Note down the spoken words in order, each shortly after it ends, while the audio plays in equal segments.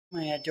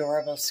My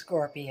adorable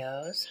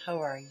Scorpios, how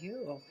are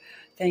you?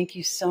 Thank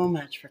you so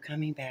much for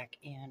coming back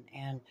in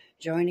and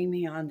joining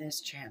me on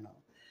this channel.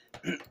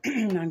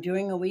 I'm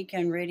doing a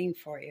weekend reading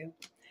for you,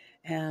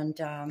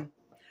 and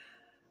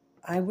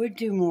I would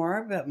do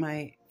more, but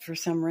for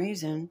some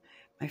reason,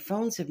 my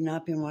phones have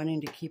not been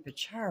wanting to keep a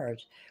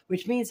charge,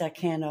 which means I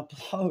can't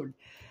upload.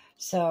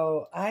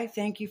 So I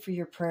thank you for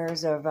your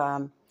prayers of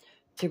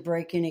to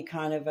break any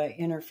kind of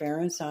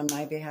interference on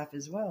my behalf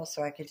as well,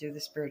 so I could do the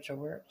spiritual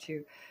work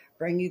to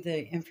bring you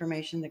the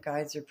information the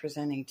guides are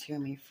presenting to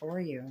me for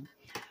you.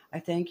 I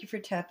thank you for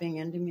tapping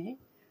into me,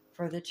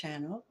 for the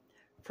channel,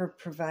 for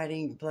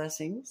providing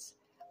blessings,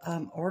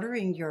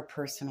 ordering your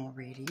personal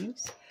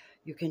readings.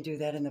 You can do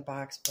that in the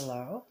box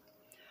below.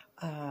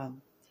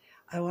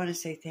 I want to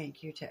say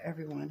thank you to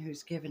everyone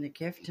who's given a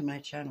gift to my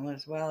channel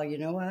as well. You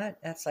know what?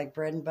 That's like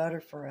bread and butter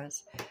for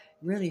us. It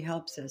really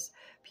helps us.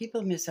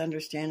 People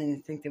misunderstand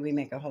and think that we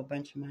make a whole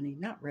bunch of money.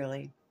 Not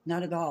really.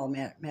 Not at all,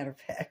 matter of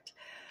fact.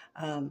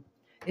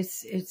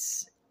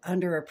 It's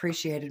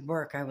underappreciated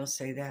work, I will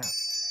say that,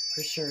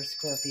 for sure,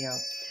 Scorpio.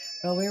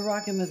 But we're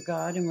rocking with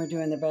God, and we're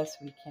doing the best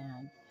we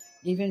can,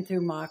 even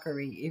through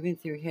mockery, even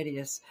through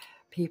hideous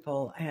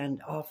people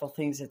and awful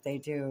things that they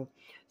do.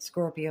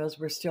 Scorpios,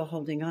 we're still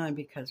holding on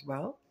because,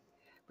 well,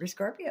 we're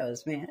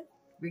Scorpios, man.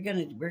 We're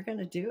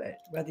gonna do it,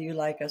 whether you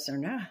like us or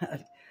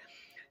not.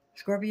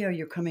 Scorpio,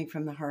 you're coming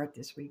from the heart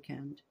this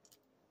weekend.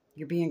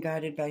 You're being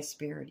guided by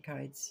spirit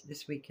guides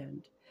this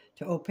weekend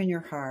to open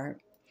your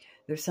heart.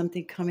 There's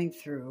something coming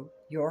through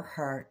your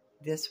heart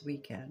this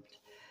weekend.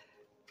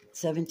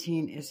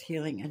 17 is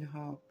healing and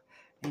hope.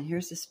 And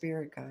here's the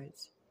spirit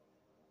guides.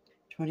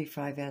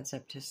 25 adds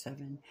up to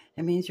 7.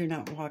 It means you're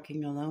not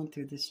walking alone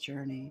through this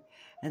journey.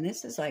 And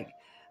this is like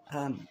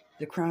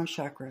the crown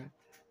chakra,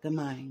 the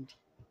mind,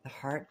 the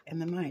heart,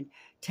 and the mind.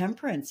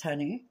 Temperance,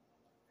 honey.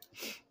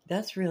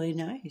 That's really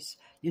nice.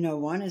 You know,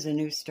 1 is a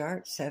new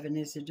start. 7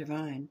 is the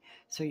divine.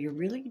 So you're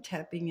really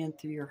tapping in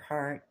through your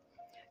heart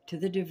to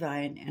the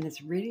divine, and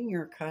it's reading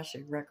your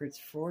Akashic records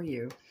for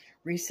you,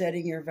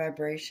 resetting your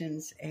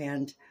vibrations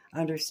and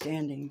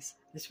understandings.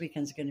 This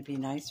weekend's going to be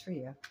nice for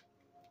you.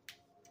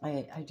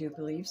 I do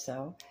believe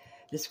so.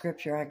 The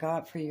scripture I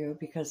got for you,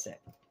 because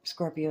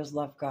Scorpios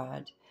love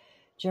God.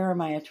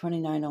 Jeremiah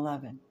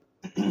 29:11.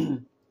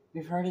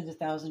 We've heard it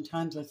 1,000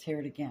 times. Let's hear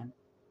it again.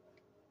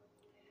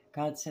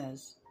 God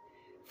says,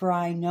 "For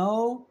I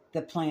know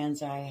the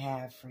plans I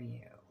have for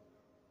you.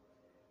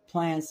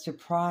 Plans to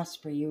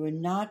prosper you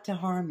and not to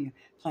harm you.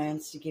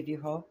 Plans to give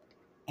you hope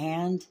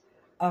and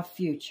a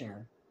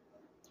future."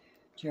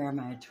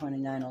 Jeremiah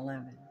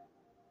 29:11.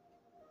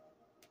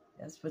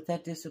 That's what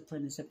that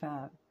discipline is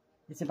about.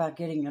 It's about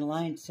getting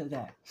aligned so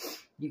that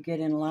you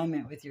get in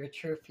alignment with your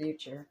true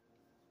future.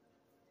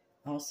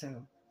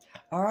 Also,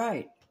 all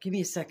right, give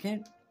me a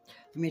second.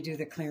 Let me do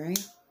the clearing.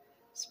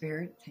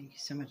 Spirit, thank you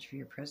so much for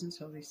your presence,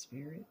 Holy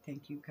Spirit.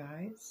 Thank you,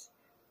 guys.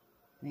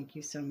 Thank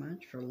you so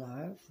much for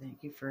love.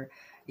 Thank you for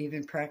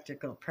even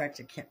practical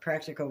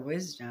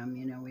wisdom.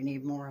 You know, we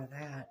need more of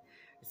that.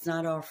 It's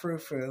not all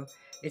frou-frou.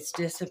 It's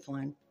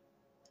discipline.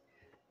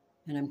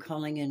 And I'm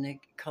calling in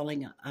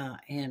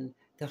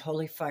the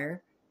holy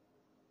fire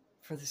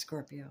for the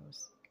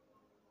Scorpios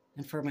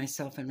and for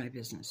myself and my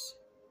business.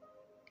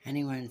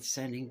 Anyone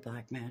sending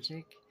black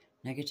magic,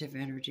 negative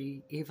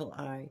energy, evil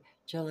eye,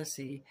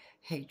 jealousy,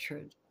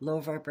 hatred, low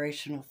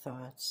vibrational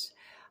thoughts,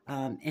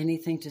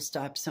 anything to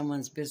stop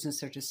someone's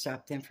business or to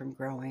stop them from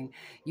growing,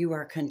 you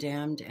are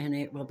condemned, and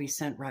it will be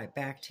sent right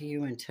back to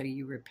you until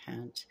you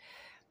repent.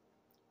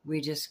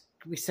 We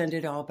send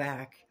it all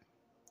back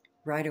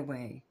right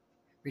away.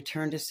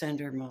 Return to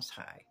sender, Most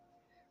High.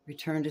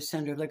 Return to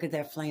sender. Look at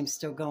that flame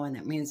still going.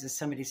 That means that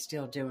somebody's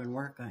still doing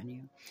work on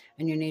you.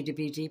 And you need to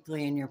be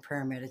deeply in your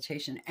prayer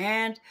meditation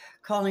and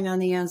calling on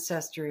the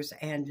ancestors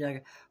and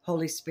the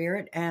Holy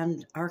Spirit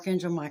and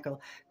Archangel Michael.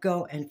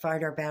 Go and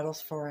fight our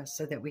battles for us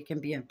so that we can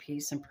be in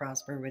peace and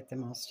prosper with the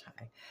Most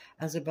High.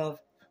 As above,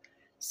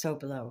 so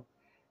below.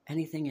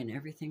 Anything and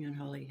everything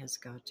unholy has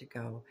got to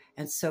go.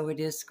 And so it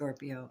is,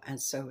 Scorpio,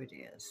 and so it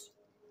is.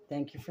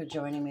 Thank you for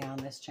joining me on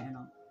this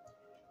channel.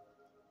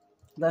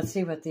 Let's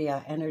see what the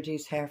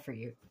energies have for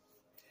you.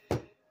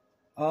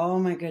 Oh,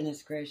 my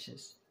goodness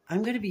gracious.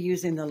 I'm going to be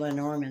using the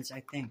Lenormands,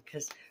 I think,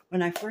 because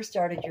when I first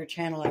started your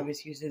channel, I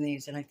was using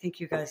these, and I think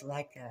you guys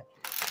like that.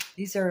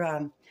 These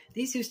are,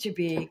 these used to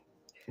be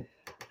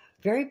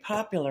very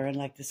popular in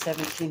like the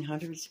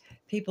 1700s.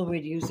 People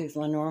would use these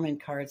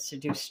Lenormand cards to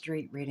do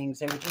street readings.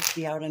 They would just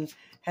be out and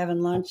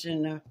having lunch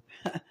and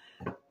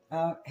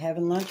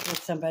having lunch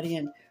with somebody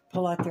and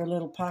pull out their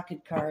little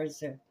pocket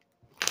cards.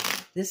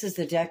 This is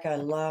the deck. I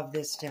love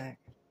this deck.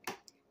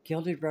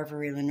 Gilded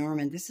Reverie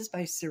Lenormand. This is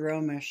by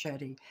Cyril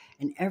Marchetti,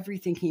 and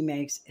everything he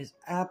makes is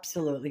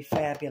absolutely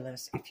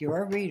fabulous. If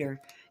you're a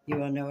reader, you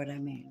will know what I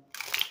mean.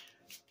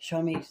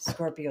 Show me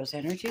Scorpio's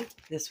energy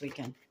this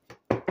weekend.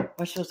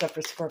 What shows up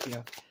for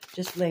Scorpio?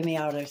 Just lay me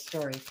out a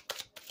story.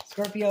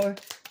 Scorpio,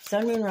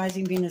 Sun, Moon,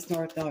 Rising, Venus,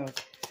 North Node.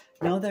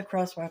 Know that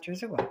cross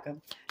watchers are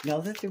welcome.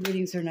 Know that the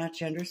readings are not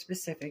gender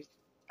specific.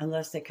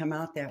 unless they come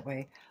out that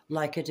way,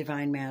 like a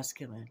divine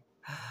masculine.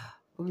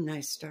 Oh,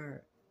 nice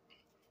start.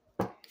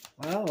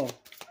 Whoa.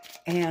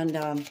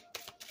 And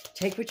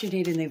take what you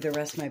need and leave the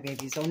rest, my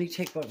babies. Only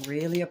take what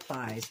really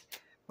applies.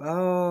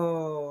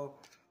 Whoa.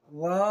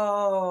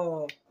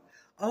 Whoa.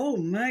 Oh,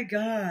 my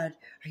God.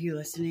 Are you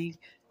listening?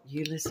 Are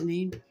you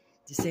listening?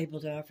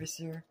 Disabled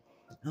officer.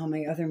 All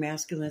my other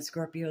masculine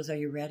Scorpios, are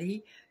you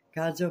ready?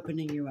 God's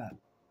opening you up.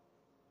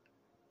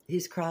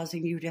 He's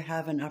causing you to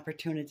have an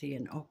opportunity,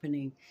 an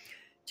opening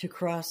to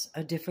cross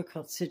a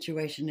difficult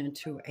situation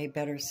into a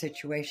better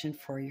situation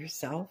for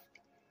yourself.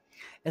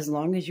 As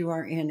long as you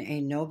are in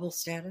a noble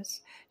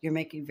status, you're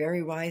making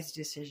very wise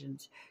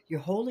decisions. You're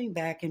holding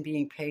back and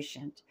being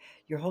patient.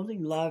 You're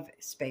holding love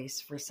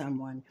space for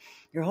someone.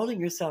 You're holding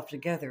yourself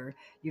together.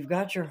 You've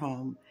got your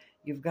home.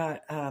 You've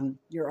got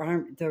your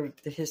arm,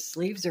 his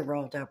sleeves are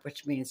rolled up,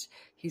 which means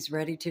he's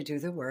ready to do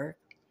the work,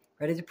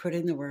 ready to put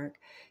in the work.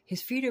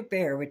 His feet are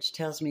bare, which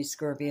tells me,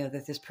 Scorpio,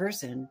 that this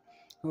person,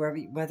 whoever,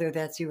 whether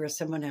that's you or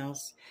someone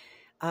else,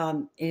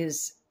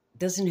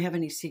 doesn't have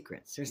any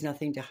secrets. There's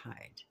nothing to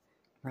hide,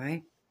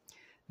 right?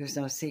 There's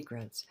no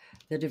secrets.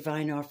 The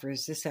divine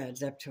offers, this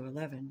adds up to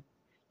 11.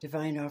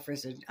 Divine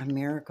offers a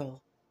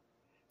miracle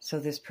so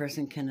this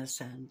person can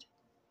ascend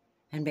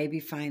and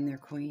maybe find their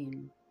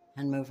queen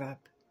and move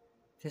up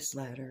this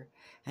ladder.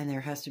 And there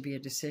has to be a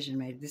decision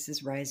made. This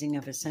is rising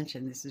of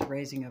ascension. This is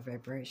raising of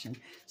vibration.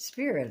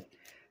 Spirit,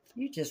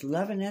 you just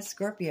loving that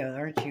Scorpio,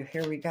 aren't you?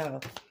 Here we go.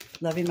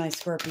 Loving my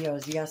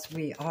Scorpios. Yes,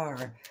 we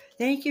are.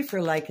 Thank you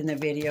for liking the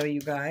video, you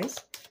guys.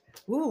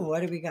 Ooh,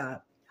 what do we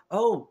got?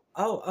 Oh,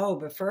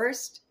 but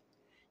first,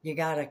 you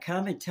got to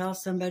come and tell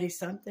somebody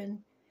something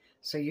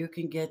so you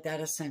can get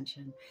that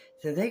ascension.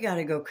 So they got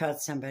to go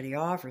cut somebody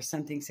off, or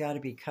something's got to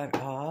be cut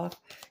off.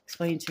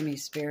 Explain to me,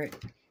 Spirit.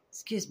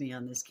 Excuse me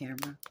on this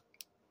camera.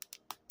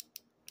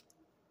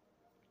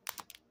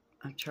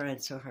 I'm trying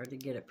so hard to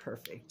get it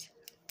perfect.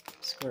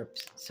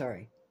 Scorps,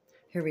 sorry.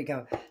 Here we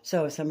go.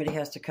 So somebody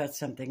has to cut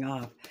something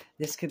off.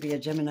 This could be a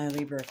Gemini,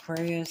 Libra,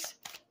 Aquarius.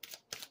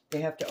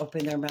 They have to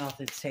open their mouth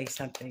and say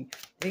something.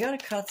 They got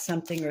to cut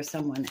something or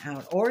someone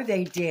out. Or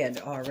they did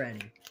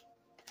already.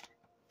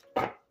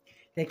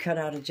 They cut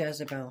out a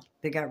Jezebel.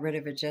 They got rid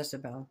of a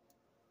Jezebel.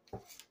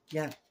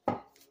 Yeah.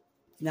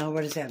 Now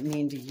what does that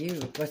mean to you?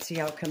 What's the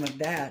outcome of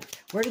that?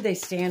 Where do they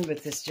stand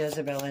with this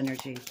Jezebel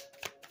energy?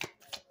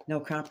 No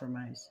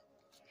compromise.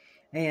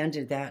 They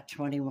ended that,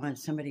 21.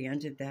 Somebody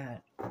ended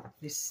that.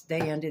 They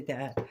ended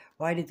that.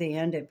 Why did they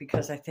end it?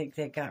 Because I think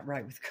they got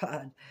right with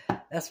God.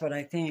 That's what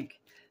I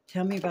think.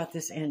 Tell me about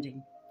this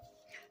ending.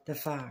 The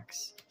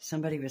fox.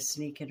 Somebody was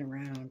sneaking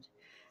around.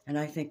 And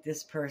I think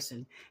this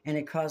person, and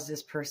it caused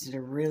this person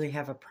to really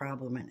have a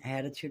problem, an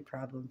attitude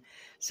problem.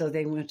 So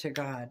they went to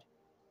God.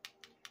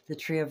 The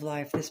tree of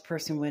life. This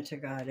person went to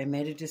God and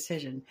made a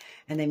decision.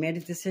 And they made a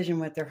decision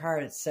with their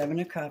heart at 7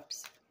 of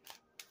Cups.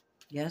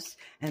 Yes,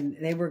 and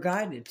they were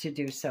guided to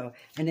do so.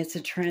 And it's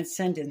a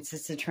transcendence.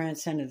 It's a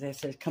transcendence.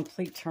 It's a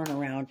complete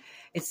turnaround.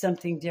 It's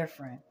something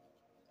different.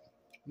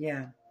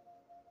 Yeah.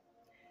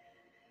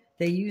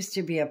 They used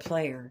to be a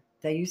player.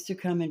 They used to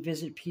come and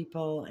visit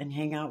people and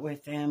hang out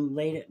with them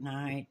late at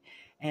night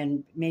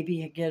and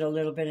maybe get a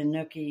little bit of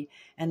nookie.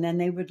 And then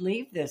they would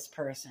leave this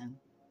person.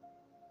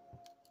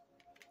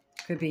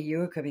 Could be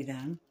you, it could be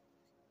them.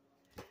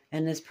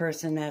 And this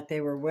person that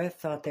they were with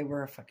thought they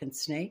were a fucking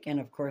snake. And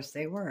of course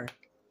they were.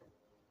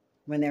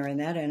 When they're in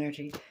that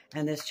energy,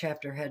 and this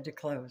chapter had to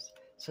close.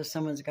 So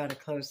someone's got to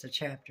close the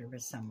chapter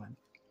with someone.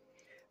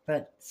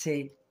 But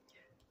see,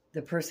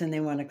 the person they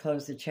want to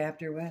close the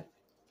chapter with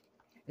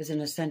is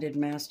an ascended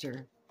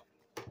master,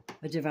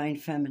 a divine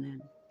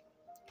feminine.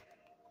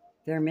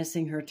 They're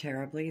missing her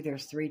terribly.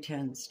 There's 3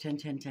 10s, 10,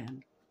 10,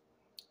 10.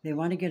 They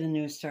want to get a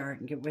new start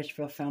and get wish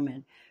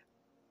fulfillment.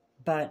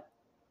 But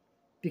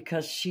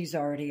because she's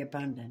already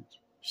abundant,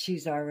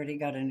 she's already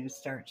got a new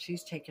start.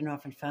 She's taken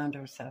off and found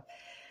herself.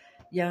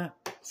 Yeah,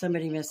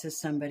 somebody misses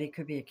somebody.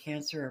 Could be a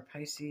Cancer or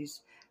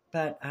Pisces.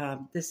 But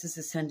this is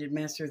Ascended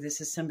Master.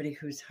 This is somebody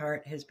whose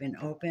heart has been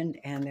opened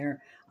and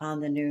they're on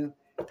the new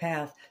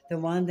path. The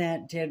one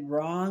that did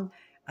wrong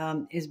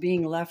is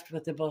being left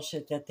with the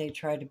bullshit that they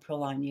tried to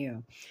pull on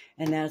you.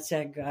 And that's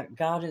that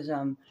God is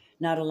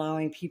not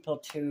allowing people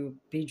to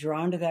be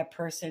drawn to that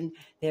person.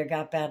 They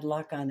got bad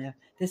luck on them.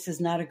 This is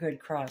not a good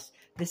cross.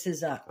 This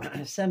is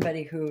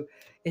somebody who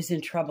is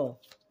in trouble.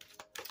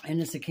 And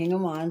it's the King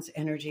of Wands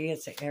energy.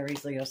 It's the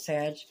Aries, Leo,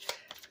 Sag,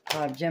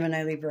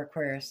 Gemini, Libra,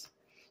 Aquarius.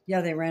 Yeah,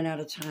 they ran out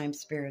of time,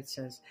 Spirit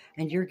says.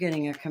 And you're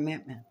getting a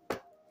commitment.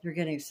 You're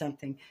getting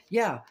something.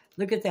 Yeah,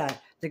 look at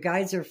that. The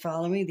guides are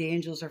following. The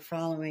angels are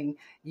following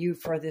you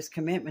for this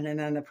commitment. And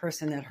then the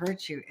person that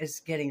hurts you is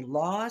getting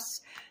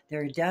lost.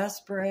 They're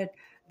desperate.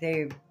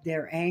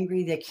 They're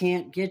angry. They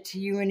can't get to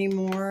you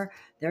anymore.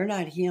 They're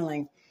not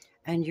healing.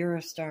 And you're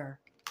a star.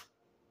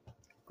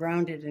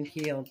 Grounded and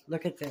healed.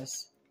 Look at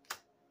this.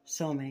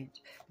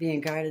 Soulmate,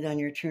 being guided on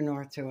your true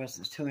north to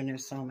a new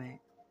soulmate.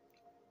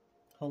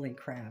 Holy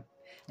crap.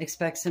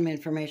 Expect some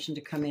information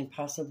to come in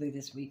possibly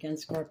this weekend,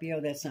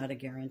 Scorpio. That's not a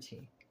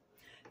guarantee.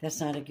 That's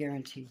not a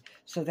guarantee.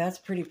 So that's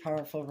pretty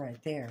powerful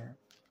right there.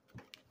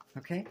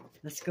 Okay,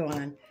 let's go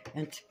on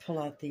and pull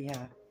out the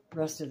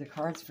rest of the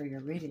cards for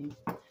your reading.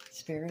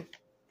 Spirit,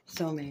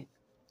 soulmate.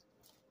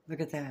 Look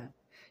at that.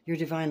 You're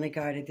divinely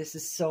guided. This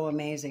is so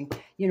amazing.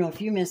 You know,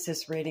 if you miss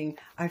this reading,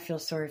 I feel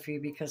sorry for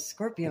you because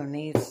Scorpio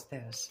needs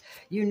this.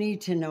 You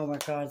need to know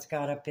what God's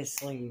got up his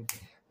sleeve,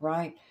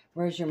 right?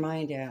 Where's your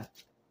mind at?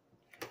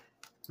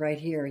 Right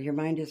here. Your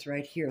mind is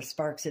right here.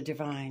 Sparks of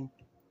divine.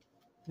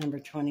 Number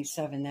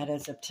 27. That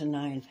adds up to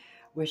 9.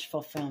 Wish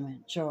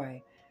fulfillment.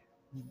 Joy.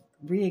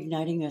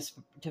 Reigniting a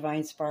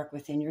divine spark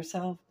within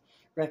yourself.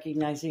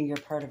 Recognizing you're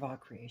part of all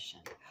creation.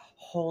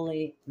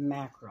 Holy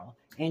mackerel.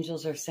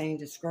 Angels are saying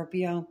to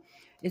Scorpio,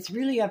 it's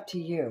really up to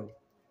you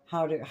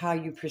how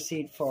you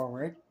proceed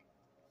forward.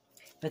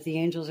 But the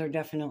angels are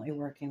definitely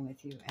working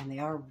with you, and they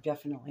are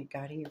definitely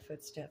guiding your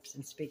footsteps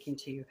and speaking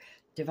to you.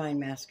 Divine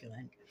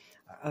masculine.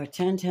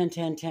 10, 10,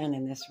 10, 10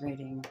 in this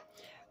reading.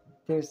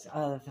 There's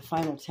the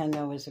final 10,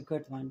 though, is a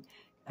good one.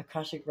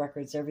 Akashic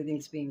records,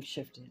 everything's being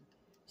shifted.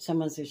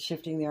 Someone's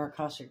shifting their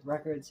Akashic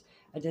records.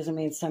 It doesn't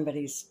mean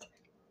somebody's...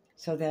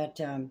 So that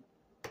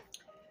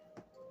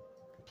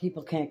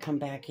people can't come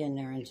back in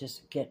there and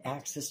just get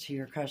access to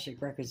your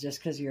Akashic records just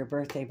because of your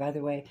birthday. By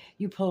the way,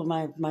 you pull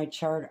my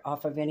chart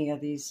off of any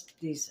of these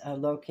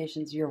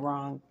locations, you're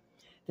wrong.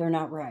 They're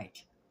not right.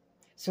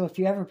 So if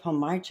you ever pull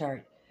my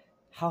chart,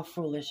 how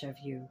foolish of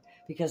you,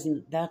 because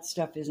that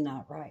stuff is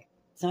not right.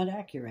 It's not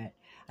accurate.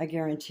 I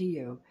guarantee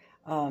you.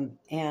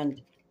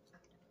 And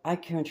I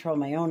control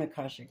my own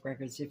Akashic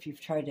records. If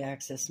you've tried to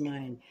access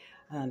mine,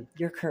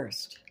 you're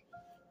cursed.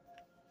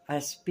 I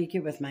speak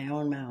it with my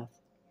own mouth.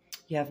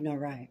 You have no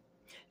right.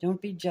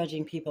 Don't be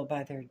judging people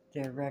by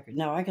their record.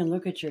 Now, I can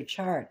look at your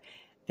chart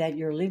that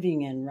you're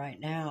living in right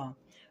now,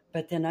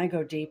 but then I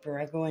go deeper.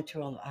 I go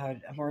into a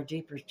more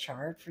deeper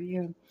chart for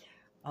you,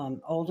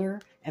 older,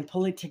 and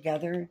pull it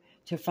together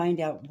to find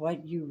out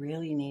what you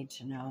really need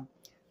to know,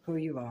 who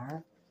you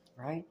are,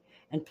 right?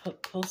 And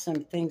pull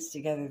some things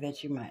together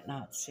that you might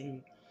not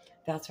see.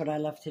 That's what I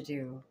love to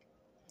do.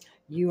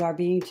 You are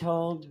being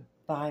told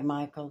by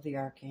Michael the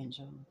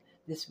Archangel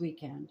this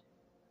weekend,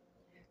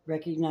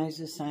 recognize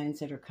the signs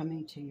that are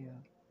coming to you.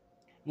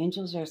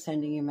 Angels are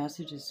sending you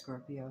messages,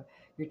 Scorpio.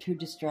 You're too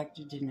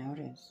distracted to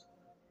notice.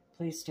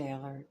 Please stay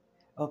alert,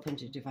 open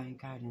to divine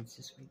guidance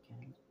this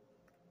weekend.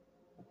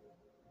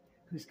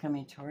 Who's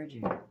coming toward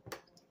you?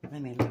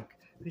 Let me look.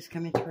 Who's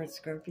coming towards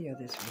Scorpio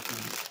this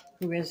weekend?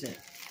 Who is it?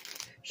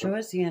 Show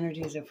us the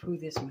energies of who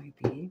this might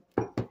be,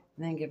 and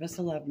then give us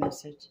a love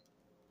message.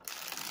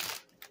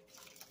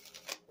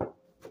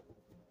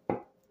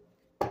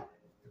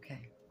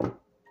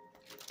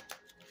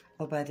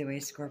 Oh, by the way,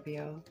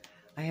 Scorpio,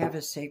 I have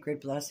a sacred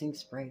blessing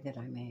spray that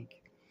I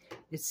make.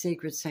 It's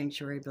Sacred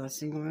Sanctuary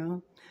Blessing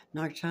Oil,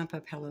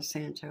 Nagchampa Palo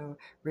Santo,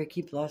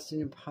 Reiki Blessed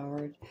and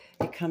Empowered.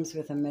 It comes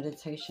with a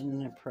meditation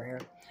and a prayer,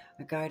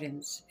 a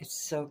guidance. It's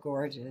so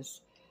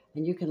gorgeous.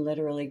 And you can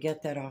literally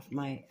get that off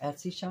my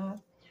Etsy shop,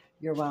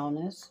 Your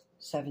Wellness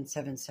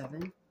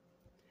 777.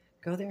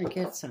 Go there and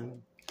get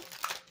some.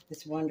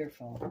 It's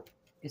wonderful.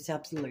 It's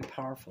absolutely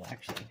powerful,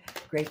 actually.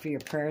 Great for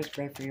your prayers,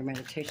 great for your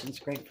meditations,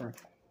 great for...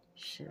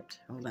 Shit,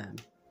 hold on.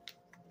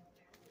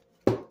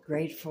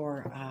 Great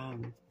for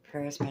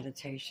prayers,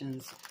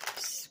 meditations,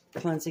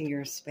 cleansing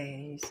your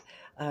space,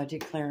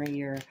 declaring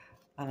your,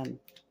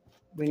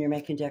 when you're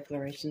making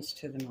declarations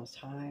to the Most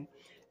High,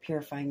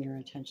 purifying your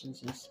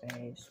intentions in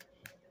space.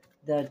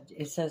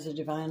 It says, the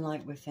divine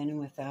light within and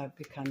without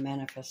become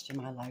manifest in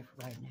my life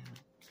right now.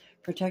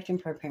 Protect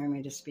and prepare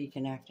me to speak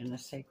and act in a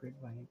sacred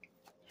way.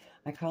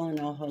 I call in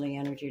all holy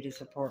energy to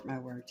support my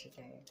word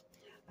today.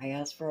 I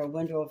ask for a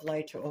window of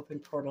light to open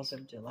portals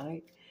of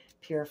delight,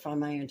 purify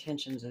my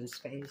intentions in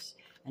space,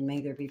 and may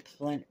there be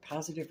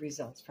positive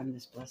results from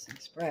this blessing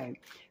spray.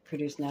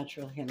 Produce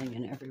natural healing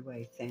in every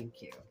way.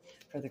 Thank you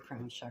for the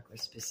crown chakra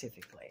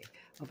specifically.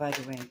 Oh, by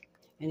the way,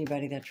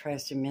 anybody that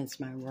tries to mince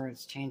my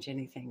words, change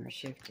anything, or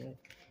shift it,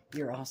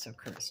 you're also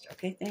cursed.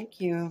 Okay, thank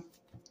you.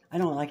 I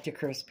don't like to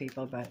curse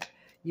people, but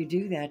you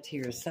do that to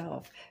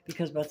yourself,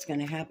 because what's going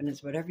to happen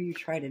is whatever you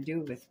try to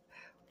do with,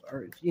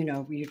 or, you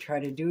know, you try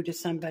to do to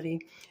somebody,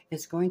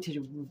 it's going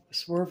to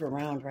swerve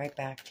around right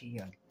back to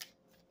you,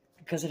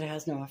 because it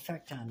has no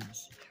effect on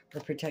us.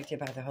 We're protected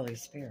by the Holy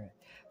Spirit.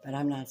 But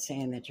I'm not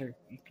saying that you're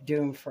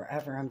doomed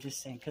forever. I'm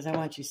just saying, because I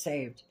want you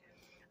saved.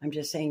 I'm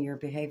just saying your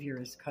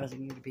behavior is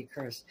causing you to be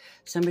cursed.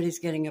 Somebody's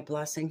getting a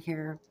blessing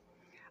here.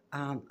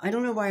 I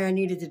don't know why I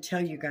needed to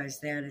tell you guys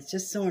that. It's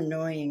just so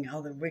annoying,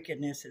 all the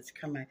wickedness that's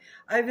coming.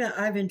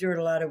 I've endured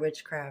a lot of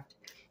witchcraft,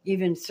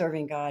 even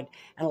serving God,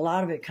 and a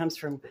lot of it comes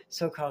from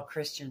so-called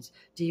Christians.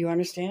 Do you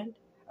understand?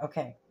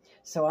 Okay,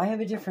 so I have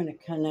a different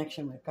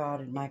connection with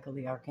God and Michael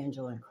the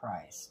Archangel and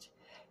Christ,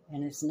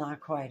 and it's not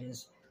quite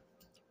as,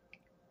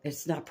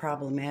 it's not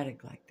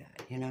problematic like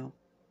that, you know?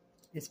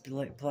 It's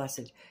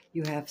blessed.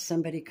 You have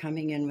somebody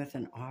coming in with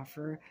an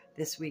offer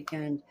this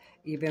weekend.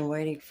 You've been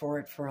waiting for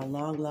it for a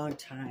long, long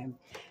time.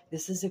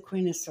 This is a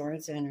Queen of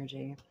Swords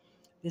energy.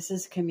 This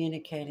is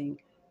communicating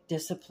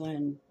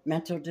discipline,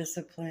 mental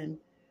discipline,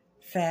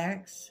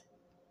 facts,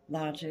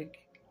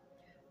 logic,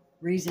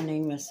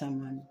 reasoning with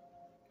someone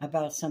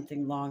about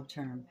something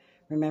long-term.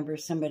 Remember,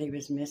 somebody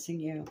was missing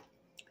you.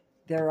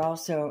 They're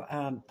also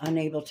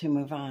unable to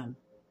move on.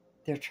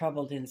 They're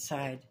troubled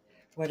inside.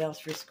 What else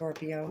for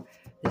Scorpio?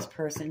 This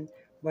person.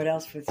 What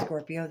else for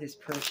Scorpio? This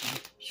person.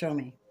 Show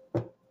me.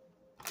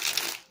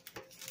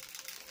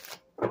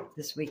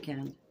 This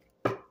weekend.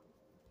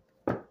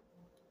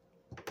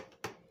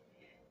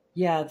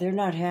 Yeah, they're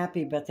not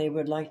happy, but they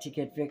would like to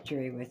get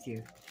victory with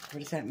you. What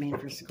does that mean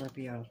for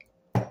Scorpio?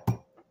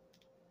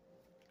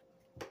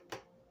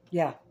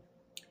 Yeah.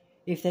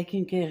 If they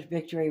can get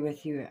victory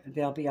with you,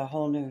 there'll be a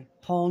whole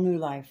new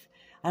life.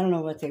 I don't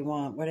know what they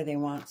want. What do they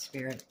want,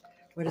 Spirit?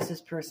 What does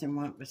this person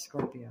want with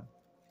Scorpio?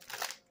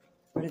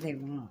 What do they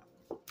want?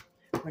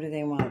 What do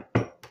they want?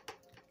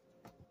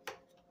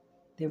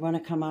 They want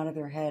to come out of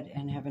their head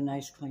and have a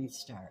nice, clean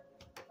start.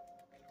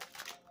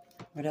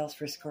 What else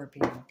for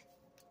Scorpio?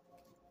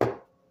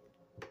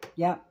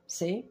 Yeah,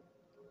 see?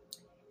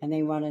 And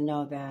they want to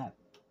know that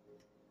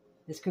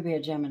this could be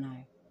a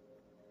Gemini.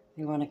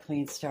 They want a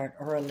clean start.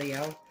 Or a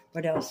Leo.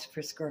 What else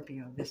for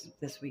Scorpio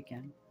this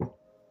weekend?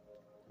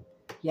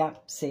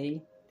 Yep,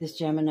 see? This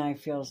Gemini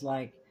feels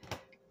like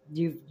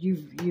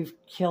you've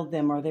killed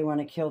them, or they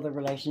want to kill the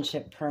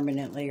relationship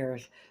permanently, or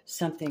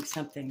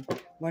something.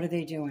 What are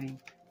they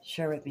doing?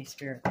 Share with me,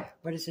 Spirit.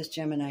 What is this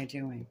Gemini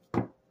doing?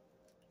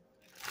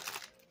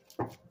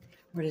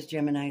 What is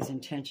Gemini's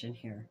intention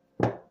here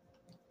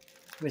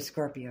with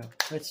Scorpio?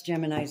 What's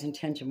Gemini's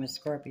intention with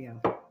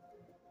Scorpio?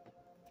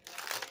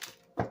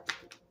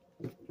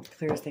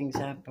 Clears things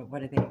up, but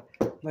what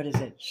is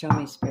it? Show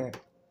me, Spirit.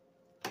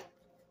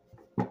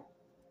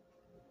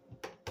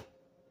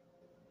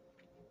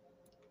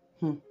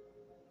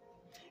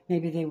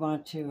 Maybe they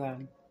want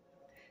to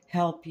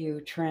help you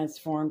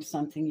transform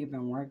something you've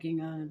been working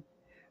on,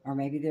 or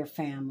maybe their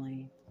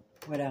family.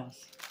 What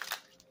else?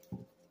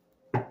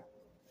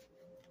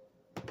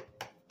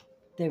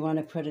 They want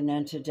to put an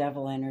end to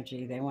devil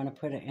energy. They want to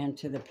put an end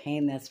to the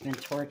pain that's been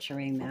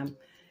torturing them.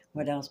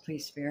 What else,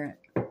 please, Spirit?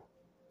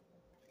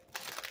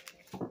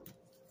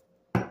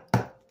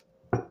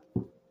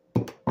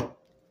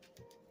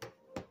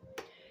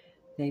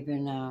 They've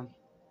been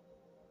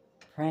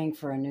praying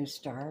for a new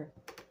start.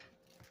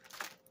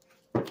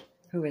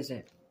 Who is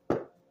it?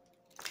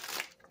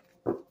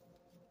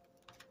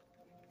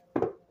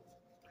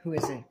 Who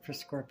is it for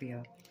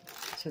Scorpio?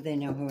 So they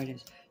know who it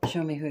is.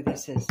 Show me who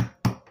this is.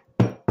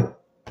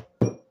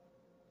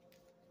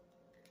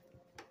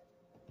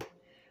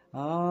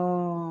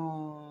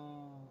 Oh.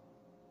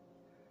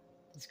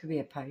 This could be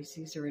a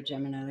Pisces or a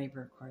Gemini,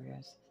 Libra,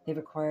 Aquarius. They've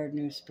acquired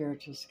new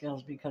spiritual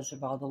skills because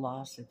of all the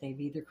loss that they've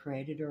either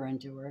created or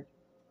endured.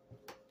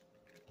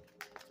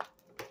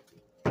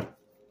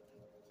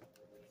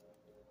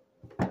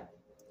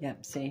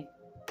 Yep, see?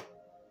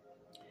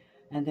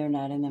 And they're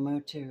not in the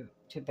mood to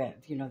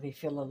bet. You know, they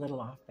feel a little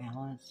off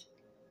balance.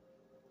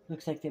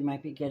 Looks like they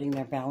might be getting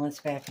their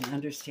balance back and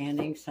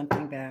understanding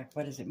something back.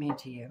 What does it mean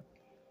to you?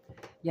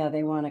 Yeah,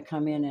 they want to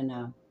come in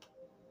and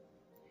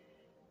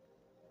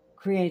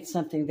create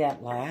something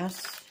that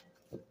lasts.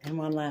 And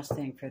one last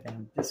thing for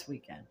them this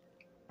weekend.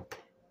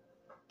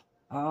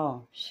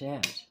 Oh,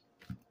 shit.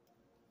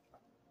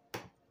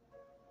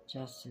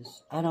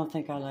 Justice. I don't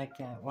think I like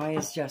that. Why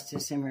is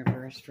justice in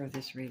reverse for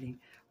this reading?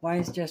 Why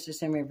is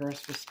justice in reverse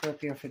for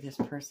Scorpio for this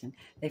person?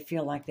 They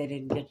feel like they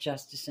didn't get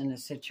justice in a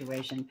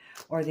situation.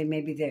 Or I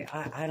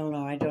don't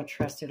know. I don't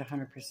trust it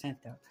 100%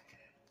 though.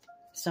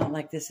 It's not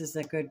like this is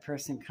a good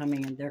person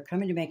coming in. They're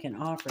coming to make an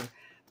offer,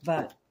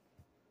 but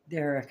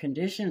there are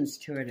conditions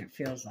to it, it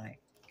feels like.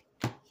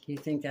 Do you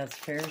think that's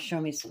fair?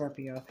 Show me,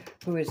 Scorpio.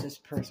 Who is this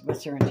person?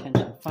 What's their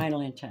intention?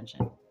 Final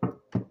intention.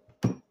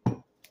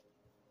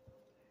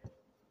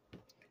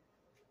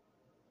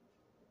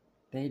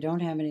 They don't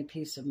have any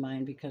peace of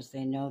mind because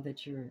they know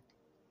that you're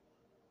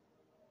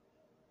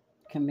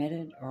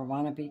committed or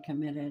want to be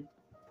committed.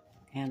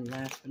 And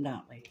last but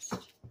not least.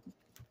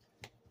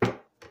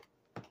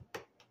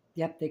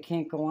 Yep, they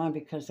can't go on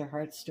because their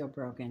heart's still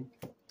broken.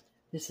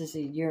 This is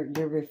you're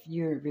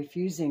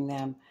refusing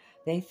them.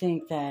 They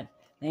think that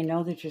they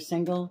know that you're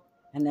single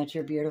and that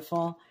you're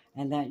beautiful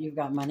and that you've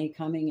got money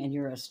coming and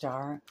you're a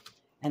star.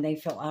 And they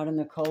feel out in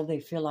the cold. They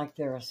feel like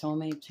they're a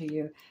soulmate to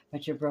you,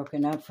 but you're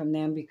broken up from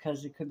them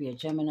because it could be a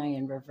Gemini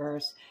in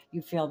reverse.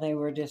 You feel they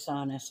were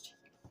dishonest.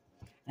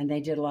 And they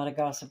did a lot of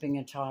gossiping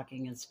and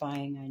talking and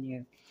spying on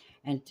you.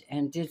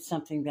 And did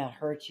something that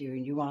hurt you.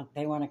 And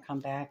they want to come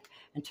back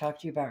and talk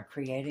to you about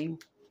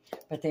creating.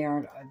 But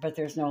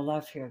there's no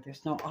love here.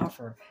 There's no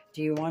offer.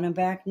 Do you want them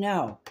back?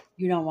 No.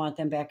 You don't want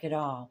them back at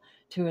all.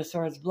 Two of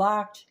Swords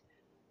blocked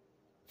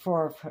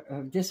for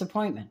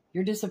disappointment.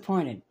 You're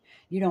disappointed.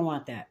 You don't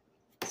want that.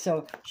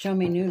 So show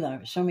me new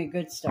love. Show me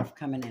good stuff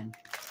coming in.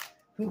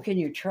 Who can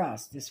you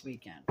trust this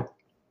weekend?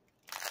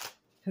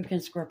 Who can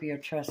Scorpio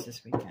trust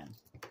this weekend?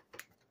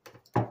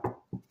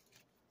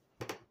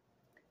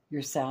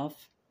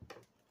 Yourself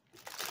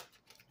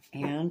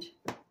and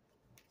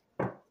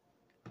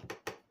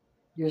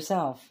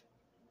yourself.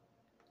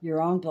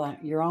 your own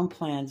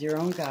plans, your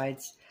own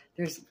guides.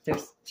 There's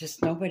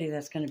just nobody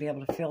that's going to be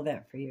able to fill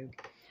that for you.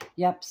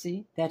 Yep,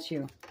 see, that's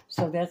you.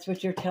 So that's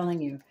what you're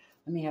telling you.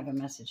 Let me have a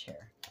message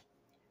here.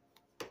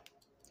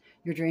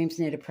 Your dreams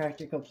need a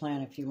practical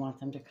plan if you want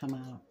them to come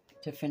out,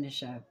 to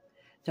finish up.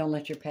 Don't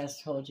let your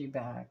past hold you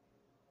back.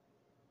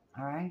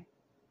 All right?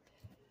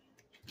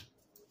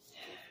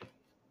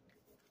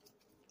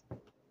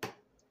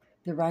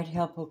 The right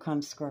help will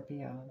come,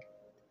 Scorpio.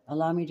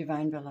 Allow me,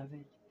 Divine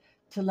Beloved,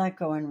 to let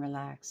go and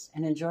relax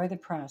and enjoy the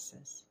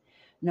process,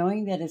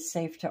 knowing that it's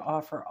safe to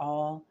offer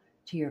all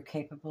to your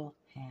capable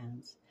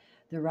hands.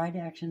 The right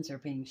actions are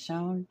being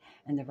shown,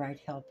 and the right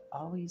help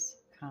always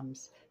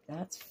comes.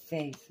 That's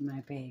faith,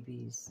 my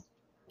babies.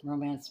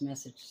 Romance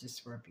message to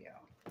Scorpio.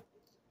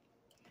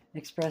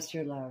 Express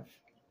your love.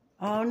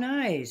 Oh,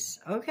 nice.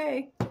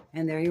 Okay.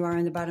 And there you are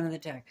in the bottom of the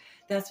deck.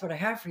 That's what I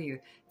have for you.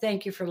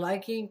 Thank you for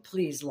liking.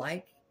 Please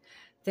like.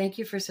 Thank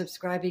you for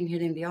subscribing,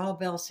 hitting the all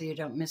bell so you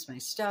don't miss my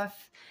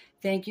stuff.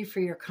 Thank you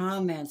for your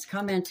comments.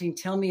 Commenting,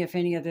 tell me if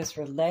any of this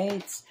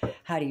relates.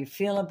 How do you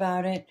feel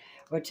about it?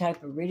 What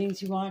type of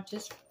readings you want?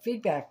 Just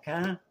feedback,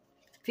 huh?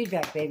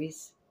 Feedback,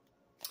 babies.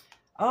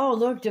 Oh,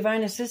 look,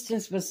 Divine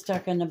Assistance was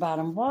stuck in the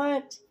bottom.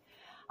 What?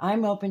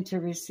 I'm open to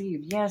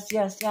receive. Yes,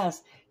 yes,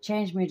 yes.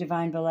 Change me,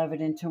 Divine Beloved,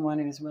 into one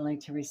who is willing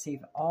to receive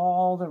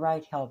all the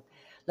right help.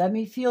 Let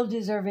me feel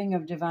deserving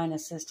of divine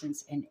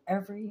assistance in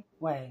every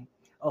way.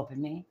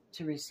 Open me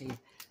to receive.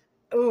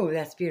 Oh,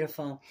 that's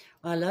beautiful.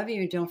 Well, I love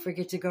you. Don't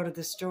forget to go to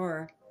the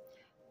store.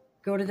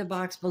 Go to the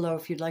box below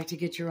if you'd like to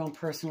get your own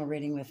personal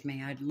reading with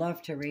me. I'd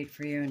love to read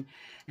for you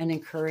and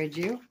encourage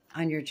you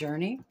on your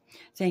journey.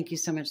 Thank you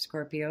so much,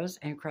 Scorpios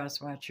and Cross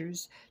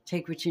Watchers.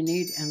 Take what you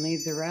need and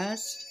leave the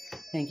rest.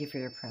 Thank you for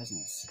your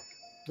presence.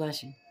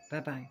 Bless you.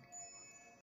 Bye-bye.